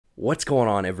What's going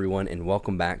on, everyone, and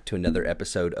welcome back to another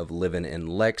episode of Livin In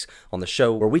Lex, on the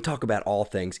show where we talk about all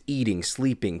things eating,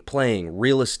 sleeping, playing,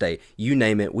 real estate, you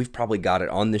name it. We've probably got it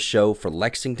on this show for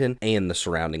Lexington and the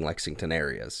surrounding Lexington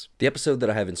areas. The episode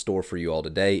that I have in store for you all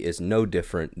today is no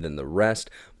different than the rest,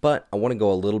 but I want to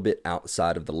go a little bit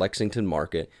outside of the Lexington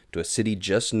market to a city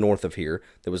just north of here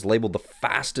that was labeled the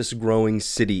fastest growing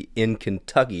city in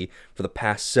Kentucky for the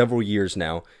past several years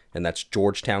now, and that's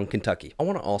Georgetown, Kentucky. I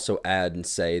want to also add and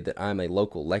say that I'm a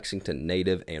local Lexington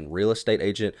native and real estate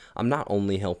agent. I'm not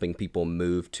only helping people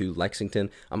move to Lexington,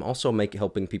 I'm also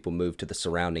helping people move to the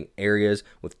surrounding areas,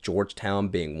 with Georgetown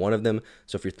being one of them.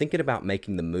 So if you're thinking about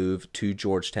making the move to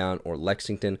Georgetown or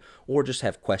Lexington, or just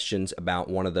have questions about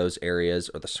one of those areas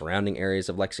or the surrounding areas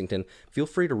of Lexington, feel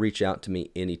free to reach out to me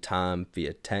anytime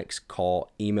via text,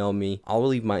 call, email me. I'll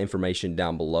leave my information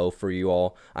down below for you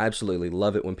all. I absolutely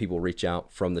love it when people reach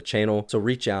out from the channel, so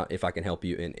reach out if I can help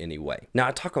you in any way. Now,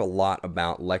 I talk a lot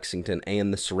about Lexington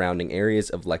and the surrounding areas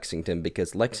of Lexington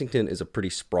because Lexington is a pretty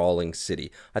sprawling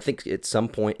city. I think at some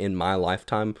point in my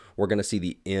lifetime, we're going to see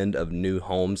the end of new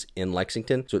homes in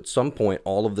Lexington. So at some point,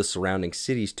 all of the surrounding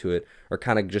cities to it are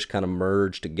kind of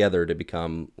merged together to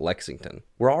become Lexington.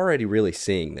 We're already really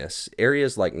seeing this.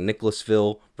 Areas like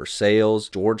Nicholasville, Versailles,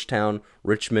 Georgetown,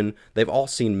 Richmond, they've all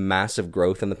seen massive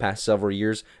growth in the past several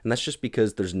years, and that's just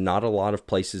because there's not a lot of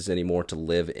places anymore to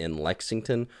live in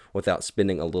Lexington without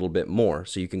spending a little bit more.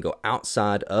 So you can go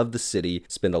outside of the city,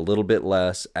 spend a little bit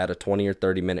less at a 20 or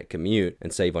 30 minute commute,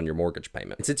 and save on your mortgage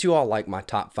payment. And since you all like my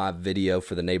top 5 video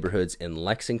for the neighborhoods in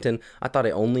Lexington, I thought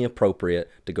it only appropriate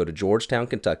to go to Georgetown,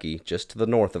 Kentucky, just to the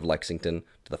north of Lexington,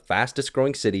 to the fastest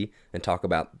growing city, and talk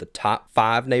about the top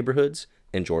 5 neighborhoods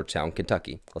in Georgetown,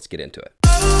 Kentucky. Let's get into it.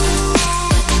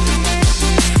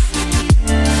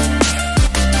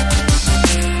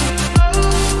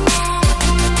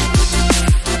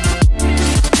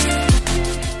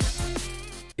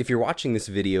 If you're watching this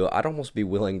video, I'd almost be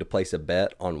willing to place a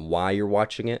bet on why you're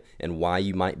watching it and why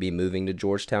you might be moving to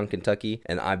Georgetown, Kentucky,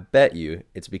 and I bet you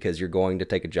it's because you're going to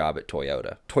take a job at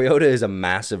Toyota. Toyota is a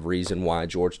massive reason why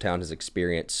Georgetown has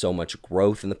experienced so much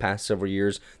growth in the past several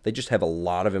years. They just have a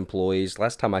lot of employees.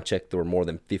 Last time I checked, there were more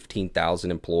than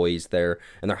 15,000 employees there,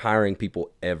 and they're hiring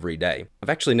people every day. I've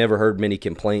actually never heard many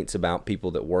complaints about people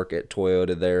that work at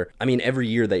Toyota there. I mean, every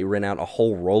year they rent out a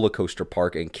whole roller coaster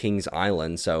park in Kings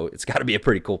Island, so it's got to be a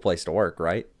pretty cool place to work,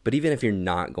 right? But even if you're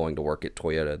not going to work at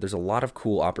Toyota, there's a lot of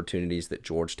cool opportunities that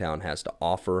Georgetown has to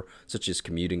offer, such as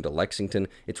commuting to Lexington.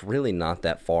 It's really not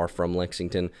that far from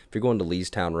Lexington. If you're going to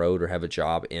Leestown Road or have a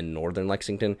job in northern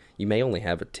Lexington, you may only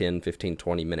have a 10, 15,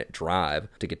 20 minute drive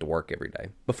to get to work every day.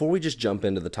 Before we just jump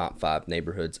into the top 5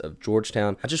 neighborhoods of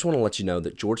Georgetown, I just want to let you know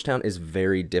that Georgetown is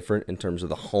very different in terms of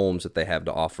the homes that they have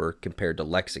to offer compared to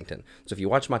Lexington. So if you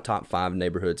watch my top 5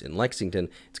 neighborhoods in Lexington,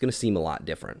 it's going to seem a lot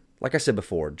different. Like I said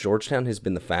before, Georgetown has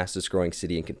been the fastest growing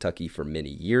city in Kentucky for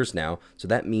many years now, so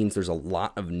that means there's a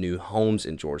lot of new homes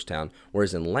in Georgetown,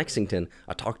 whereas in Lexington,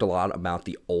 I talked a lot about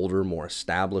the older, more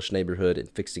established neighborhood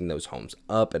and fixing those homes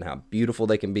up and how beautiful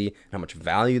they can be and how much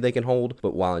value they can hold.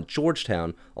 But while in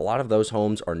Georgetown, a lot of those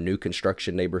homes are new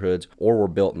construction neighborhoods or were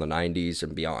built in the 90s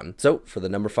and beyond. So for the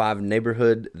number 5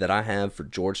 neighborhood that I have for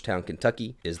Georgetown,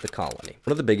 Kentucky is the Colony.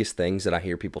 One of the biggest things that I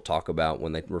hear people talk about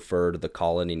when they refer to the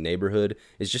Colony neighborhood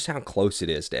is just how close it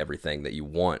is to everything that you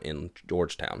want in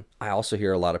Georgetown. I also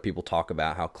hear a lot of people talk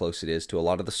about how close it is to a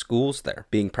lot of the schools there,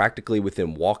 being practically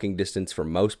within walking distance for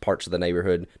most parts of the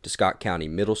neighborhood to Scott County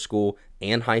Middle School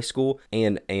and High School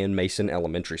and Ann Mason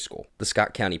Elementary School. The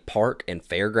Scott County Park and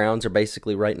Fairgrounds are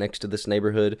basically right next to this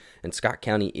neighborhood, and Scott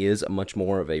County is much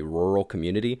more of a rural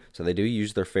community, so they do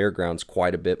use their fairgrounds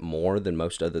quite a bit more than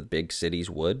most other big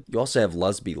cities would. You also have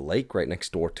Lusby Lake right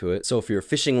next door to it, so if you're a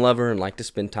fishing lover and like to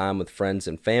spend time with friends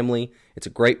and family, it's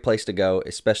a great place to go,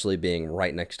 especially being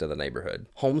right next to the neighborhood.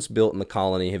 Homes built in the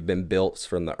Colony have been built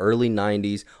from the early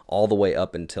 90s all the way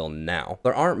up until now.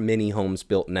 There aren't many homes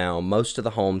built now. Most of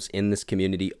the homes in this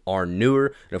community are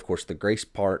newer, and of course the great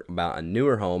part about a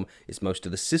newer home is most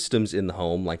of the systems in the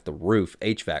home, like the roof,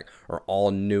 HVAC, are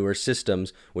all newer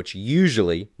systems, which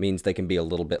usually means they can be a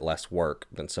little bit less work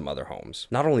than some other homes.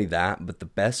 Not only that, but the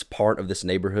best part of this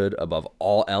neighborhood above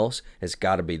all else has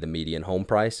got to be the median home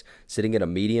price, sitting at a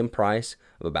median price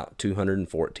of about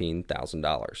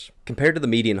 $214,000. Compared to the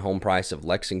median home price of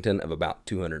Lexington of about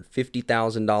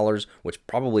 $250,000, which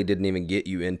probably didn't even get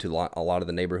you into a lot of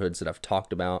the neighborhoods that I've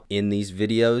talked about in these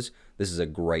videos, this is a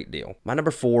great deal. My number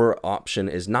 4 option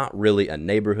is not really a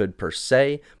neighborhood per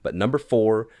se, but number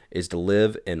 4 is to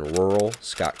live in rural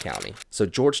Scott County. So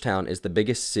Georgetown is the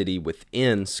biggest city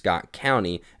within Scott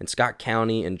County, and Scott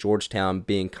County and Georgetown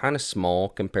being kind of small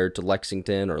compared to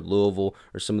Lexington or Louisville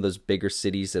or some of those bigger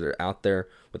cities that are out there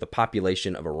with a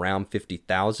population of around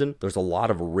 50,000, there's a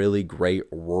lot of really great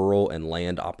rural and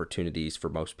land opportunities for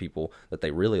most people that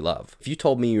they really love. If you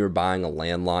told me you were buying a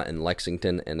land lot in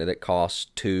Lexington and that it costs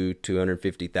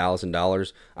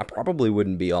 $250,000, I probably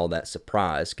wouldn't be all that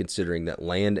surprised, considering that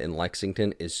land in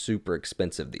Lexington is super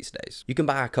expensive these days. You can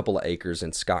buy a couple of acres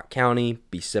in Scott County,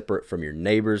 be separate from your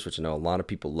neighbors, which I know a lot of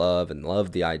people love and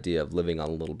love the idea of living on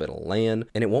a little bit of land,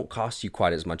 and it won't cost you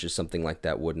quite as much as something like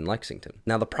that would in Lexington.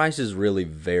 Now, the prices really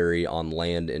vary on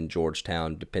land in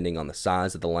Georgetown depending on the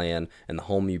size of the land and the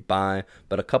home you buy,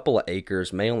 but a couple of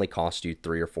acres may only cost you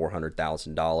 $300,000 or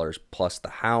 $400,000 plus the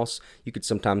house. You could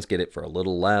sometimes get it for a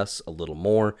little less, a little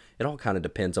more. It all kind of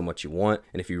depends on what you want,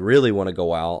 and if you really want to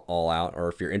go all out, or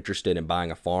if you're interested in buying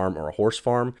a farm or a horse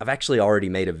farm, I've actually already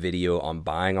made a video on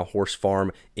buying a horse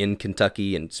farm in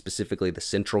Kentucky, and specifically the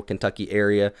central Kentucky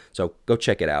area, so go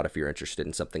check it out if you're interested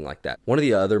in something like that. One of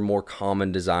the other more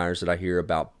common desires that I hear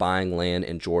about buying land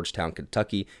in Georgetown,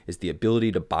 Kentucky is the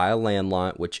ability to buy a land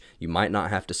lot, which you might not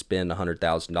have to spend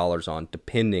 $100,000 on,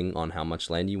 depending on how much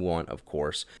land you want, of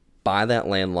course. Buy that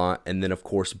land lot and then of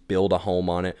course build a home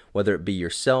on it, whether it be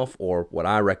yourself or what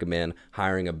I recommend,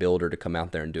 hiring a builder to come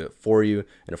out there and do it for you.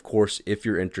 And of course, if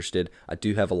you're interested, I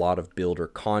do have a lot of builder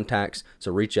contacts,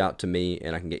 so reach out to me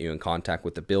and I can get you in contact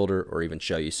with the builder or even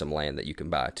show you some land that you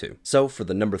can buy too. So for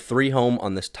the number 3 home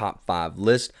on this top 5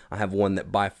 list, I have one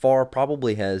that by far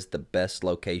probably has the best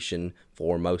location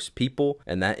for most people,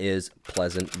 and that is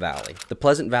Pleasant Valley. The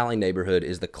Pleasant Valley neighborhood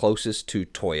is the closest to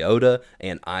Toyota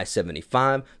and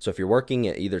I-75, so if you're working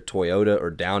at either Toyota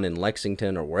or down in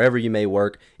Lexington or wherever you may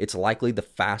work, it's likely the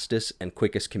fastest and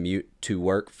quickest commute to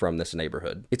work from this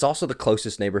neighborhood. It's also the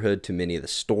closest neighborhood to many of the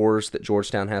stores that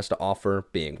Georgetown has to offer,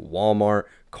 being Walmart,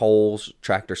 Kohl's,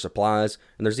 Tractor Supplies,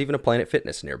 and there's even a Planet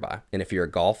Fitness nearby. And if you're a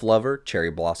golf lover,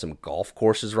 Cherry Blossom Golf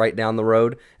Course is right down the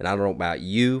road. And I don't know about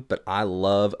you, but I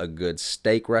love a good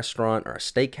steak restaurant or a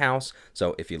steakhouse.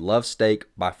 So if you love steak,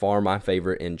 by far my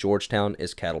favorite in Georgetown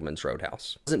is Cattleman's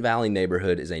Roadhouse. Pleasant Valley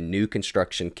neighborhood is a new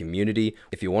construction community.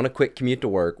 If you want a quick commute to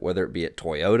work, whether it be at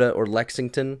Toyota or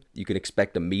Lexington, you can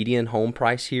expect a median home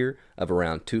price here of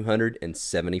around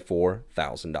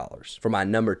 $274,000. For my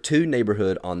number 2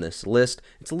 neighborhood on this list,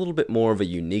 it's a little bit more of a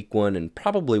unique one and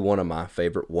probably one of my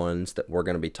favorite ones that we're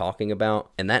going to be talking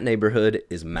about, and that neighborhood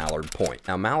is Mallard Point.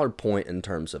 Now, Mallard Point in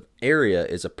terms of area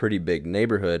is a pretty big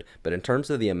neighborhood, but in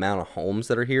terms of the amount of homes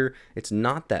that are here, it's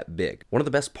not that big. One of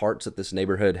the best parts that this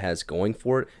neighborhood has going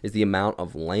for it is the amount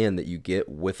of land that you get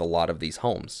with a lot of these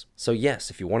homes. So yes,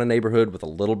 if you want a neighborhood with a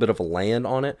little bit of land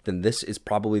on it, then this is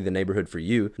probably the neighborhood for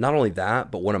you. Not only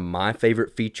that, but one of my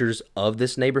favorite features of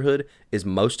this neighborhood is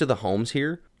most of the homes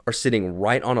here are sitting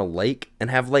right on a lake and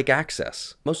have lake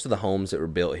access. Most of the homes that were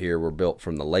built here were built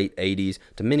from the late 80s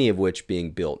to many of which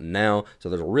being built now. So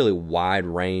there's a really wide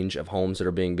range of homes that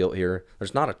are being built here.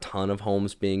 There's not a ton of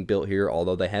homes being built here,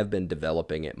 although they have been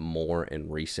developing it more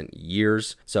in recent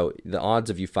years. So the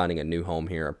odds of you finding a new home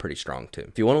here are pretty strong too.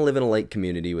 If you want to live in a lake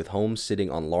community with homes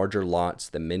sitting on larger lots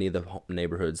than many of the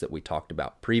neighborhoods that we talked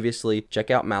about previously,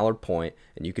 check out Mallard Point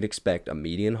and you can expect a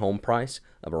median home price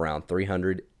of around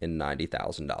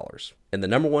 $390,000. And the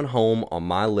number 1 home on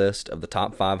my list of the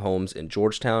top 5 homes in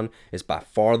Georgetown is by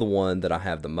far the one that I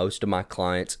have the most of my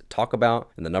clients talk about,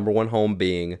 and the number 1 home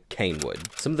being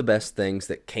Canewood. Some of the best things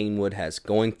that Canewood has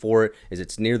going for it is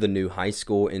it's near the new high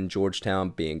school in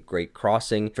Georgetown, being Great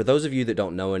Crossing. For those of you that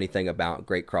don't know anything about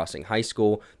Great Crossing High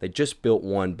School, they just built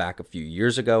one back a few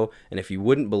years ago, and if you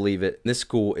wouldn't believe it, this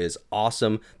school is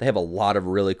awesome. They have a lot of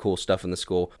really cool stuff in the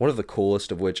school. One of the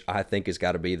coolest of which I think has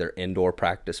got to be their indoor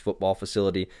practice football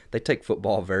facility. They take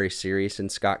football very serious in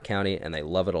Scott County and they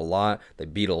love it a lot. They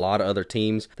beat a lot of other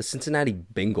teams. The Cincinnati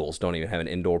Bengals don't even have an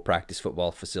indoor practice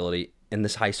football facility, and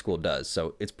this high school does,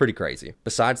 so it's pretty crazy.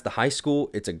 Besides the high school,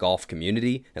 it's a golf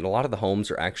community, and a lot of the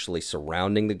homes are actually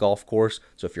surrounding the golf course,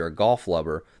 so if you're a golf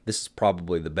lover, this is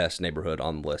probably the best neighborhood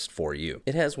on the list for you.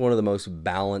 It has one of the most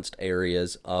balanced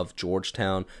areas of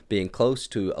Georgetown, being close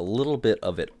to a little bit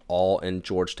of it all in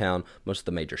Georgetown. Most of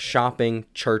the major shopping,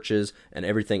 churches, and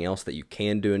everything else that you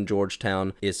can do in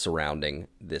Georgetown is surrounding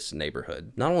this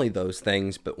neighborhood. Not only those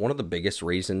things, but one of the biggest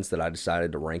reasons that I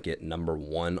decided to rank it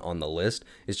 #1 on the list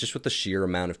is just with the sheer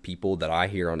amount of people that I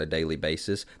hear on a daily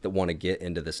basis that want to get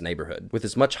into this neighborhood. With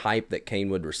as much hype that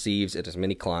Canewood receives and as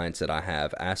many clients that I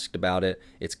have asked about it,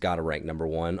 it's got to rank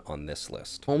 #1 on this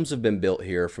list. Homes have been built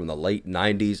here from the late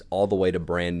 90s all the way to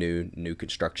brand new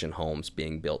construction homes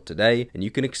being built today, and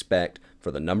you can expect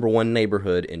for the #1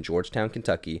 neighborhood in Georgetown,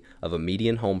 Kentucky, of a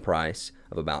median home price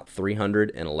of about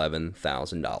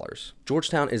 $311,000.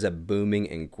 Georgetown is a booming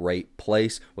and great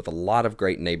place with a lot of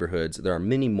great neighborhoods. There are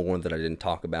many more that I didn't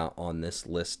talk about on this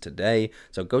list today,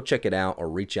 so go check it out or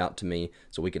reach out to me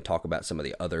so we can talk about some of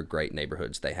the other great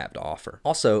neighborhoods they have to offer.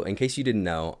 Also, in case you didn't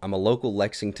know, I'm a local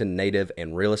Lexington native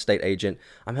and real estate agent.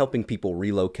 I'm helping people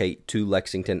relocate to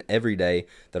Lexington every day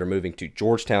that are moving to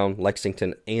Georgetown,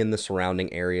 Lexington, and the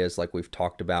surrounding areas like we've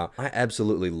talked about. I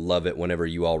absolutely love it whenever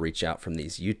you all reach out from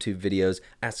these YouTube videos,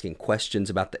 asking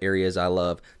questions about the areas I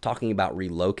love, talking about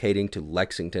relocating to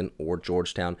Lexington or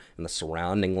Georgetown and the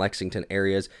surrounding Lexington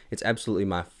areas. It's absolutely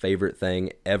my favorite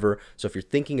thing ever. So if you're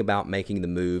thinking about making the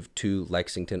move to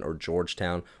Lexington or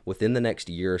Georgetown within the next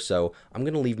year or so, I'm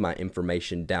going to leave my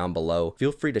information down below.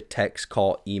 Feel free to text,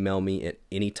 call, email me at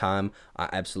any time. I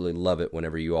absolutely love it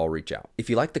whenever you all reach out. If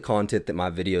you like the content that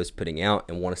my video is putting out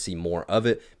and want to see more of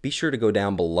it, be sure to go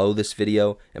down below this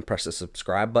video and press the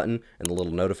subscribe button and the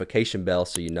little notification bell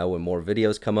so you know when more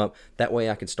videos come up. That way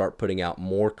I can start putting out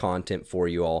more content for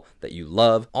you all that you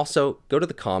love. Also, go to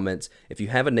the comments. If you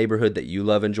have a neighborhood that you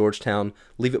love in Georgetown,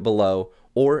 leave it below.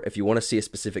 Or if you want to see a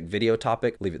specific video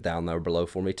topic, leave it down there below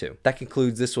for me too. That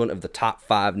concludes this one of the top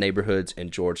 5 neighborhoods in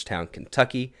Georgetown,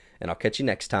 Kentucky, and I'll catch you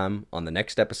next time on the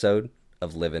next episode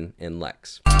of Livin' in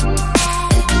Lex.